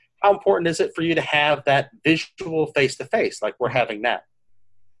of how important is it for you to have that visual face-to-face like we're having now.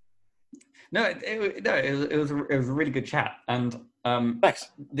 No, it was a really good chat, and thanks.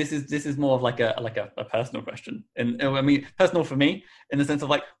 This is more of like a personal question, and I mean personal for me in the sense of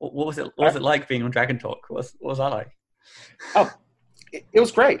like, what was it like being on Dragon Talk? What was that like? Oh, it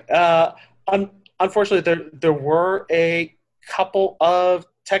was great. Unfortunately, there were a couple of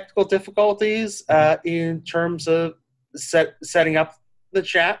technical difficulties in terms of setting up the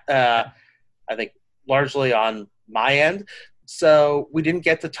chat. I think largely on my end. So we didn't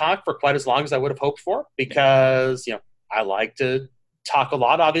get to talk for quite as long as I would have hoped for because, I like to talk a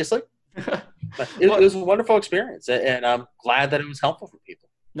lot, obviously. But it was a wonderful experience, and I'm glad that it was helpful for people.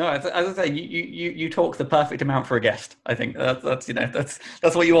 No, as I say, you talk the perfect amount for a guest. I think that's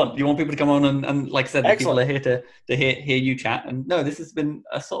that's what you want. You want people to come on and like I said, the people are here to hear you chat. And no, this has been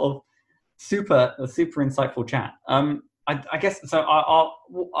a sort of super insightful chat. I guess so.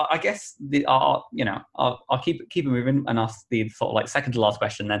 I guess I'll keep it moving and ask the sort of like second to last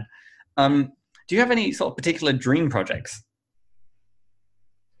question then. Do you have any sort of particular dream projects?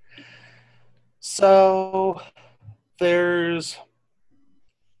 So there's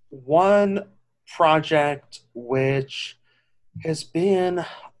one project which has been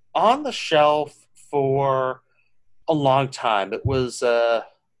on the shelf for a long time. It was a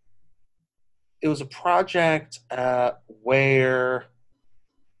project where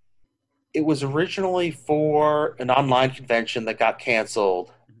it was originally for an online convention that got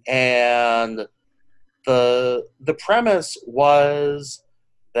canceled, and the premise was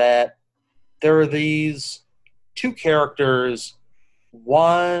that there are these two characters,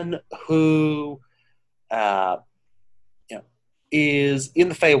 one who is in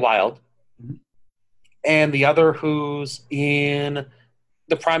the Feywild, and the other who's in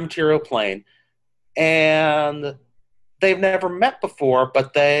the Prime Material Plane. And they've never met before,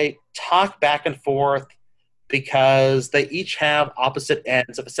 but they talk back and forth because they each have opposite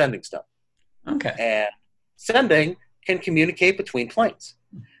ends of a sending stone. Okay. And sending can communicate between planes.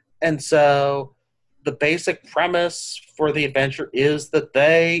 And so the basic premise for the adventure is that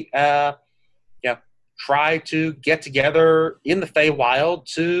they try to get together in the Feywild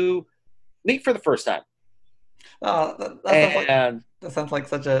to meet for the first time. Oh, that sounds like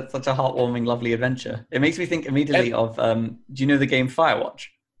such a heartwarming, lovely adventure. It makes me think immediately of do you know the game Firewatch?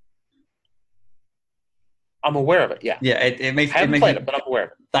 I'm aware of it, yeah. Yeah, it makes I haven't played it, but I'm aware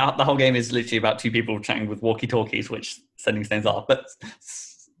of it. The whole game is literally about two people chatting with walkie-talkies, which sending stones are. But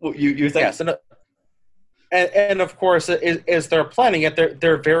you were saying? Yes, and of course, as they're planning it,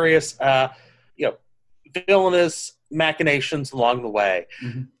 there are various villainous machinations along the way.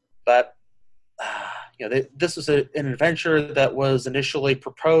 Mm-hmm. But this was an adventure that was initially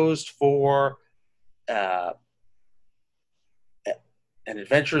proposed for an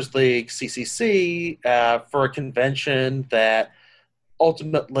Adventures League CCC for a convention that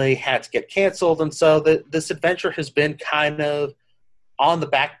ultimately had to get canceled, and so this adventure has been kind of on the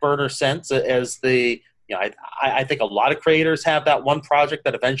back burner since. As I think a lot of creators have that one project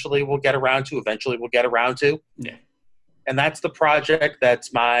that eventually we'll get around to. Yeah, and that's the project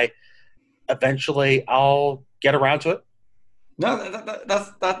that's my. Eventually, I'll get around to it. No,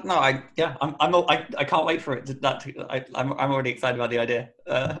 that's no. I can't wait for it. I'm already excited about the idea.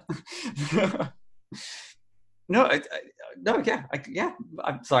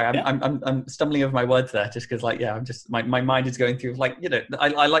 I'm sorry. I'm stumbling over my words there, just because I'm just my mind is going through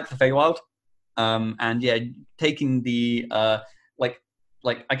I like the Feywild, and taking the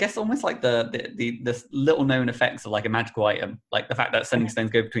I guess almost like the little known effects of like a magical item, like the fact that sending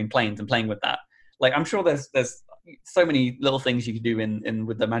stones go between planes and playing with that. Like I'm sure there's so many little things you could do in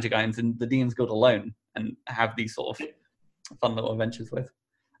with the magic items in the DM's Guild alone and have these sort of fun little adventures with.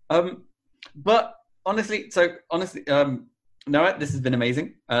 But honestly, Noah, this has been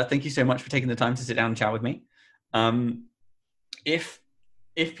amazing. Thank you so much for taking the time to sit down and chat with me.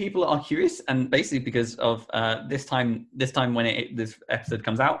 If people are curious, and basically because of this time when this episode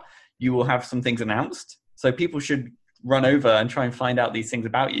comes out, you will have some things announced. So people should run over and try and find out these things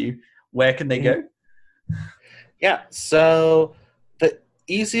about you. Where can they go? Yeah, so the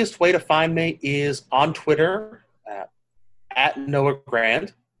easiest way to find me is on Twitter at Noah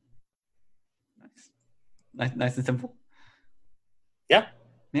Grand. Nice and simple. Yeah.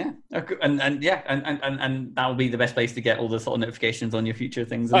 Yeah, okay. and that will be the best place to get all the sort of notifications on your future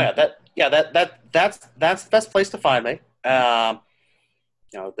things. That's the best place to find me.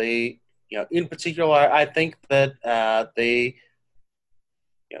 In particular, I think that the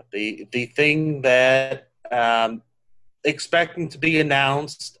thing that expecting to be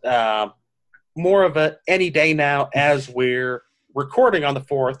announced more of a any day now as we're recording on the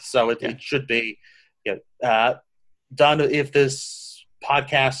 4th, so it should be done if this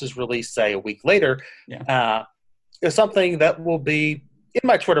podcast is released, say, a week later. Is something that will be in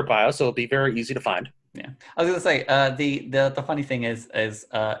my Twitter bio, so it'll be very easy to find. Yeah, I was going to say the funny thing is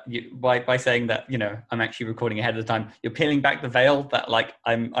by saying that I'm actually recording ahead of the time, you're peeling back the veil that like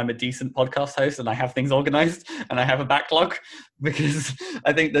I'm a decent podcast host and I have things organized and I have a backlog, because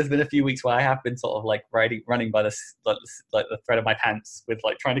I think there's been a few weeks where I have been sort of like running by this like the thread of my pants with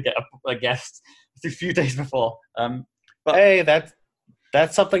like trying to get a guest a few days before. But hey,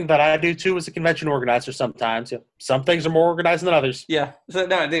 that's something that I do too as a convention organizer sometimes. Yeah. Some things are more organized than others. Yeah. So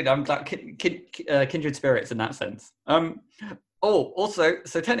no, dude, I'm glad kindred spirits in that sense. Also,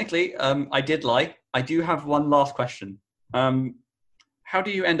 so technically, I did lie. I do have one last question. How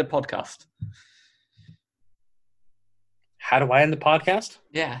do you end a podcast? How do I end the podcast?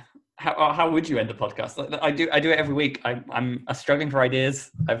 Yeah. How would you end the podcast? I do it every week. I'm struggling for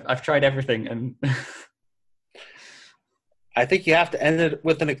ideas. I've tried everything and. I think you have to end it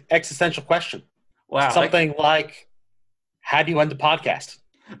with an existential question. Wow. Something like, how do you end the podcast?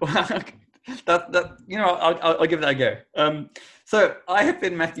 Well, I'll give that a go. So I have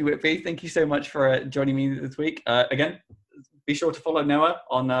been Matthew Whitby. Thank you so much for joining me this week. Again, be sure to follow Noah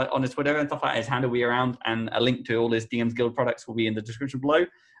on his Twitter and stuff like that. His handle will be around, and a link to all his DM's Guild products will be in the description below.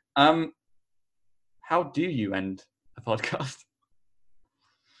 How do you end a podcast?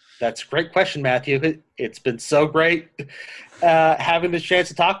 That's a great question, Matthew. It's been so great having the chance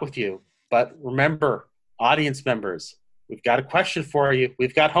to talk with you. But remember, audience members, we've got a question for you.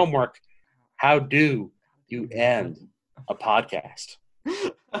 We've got homework. How do you end a podcast?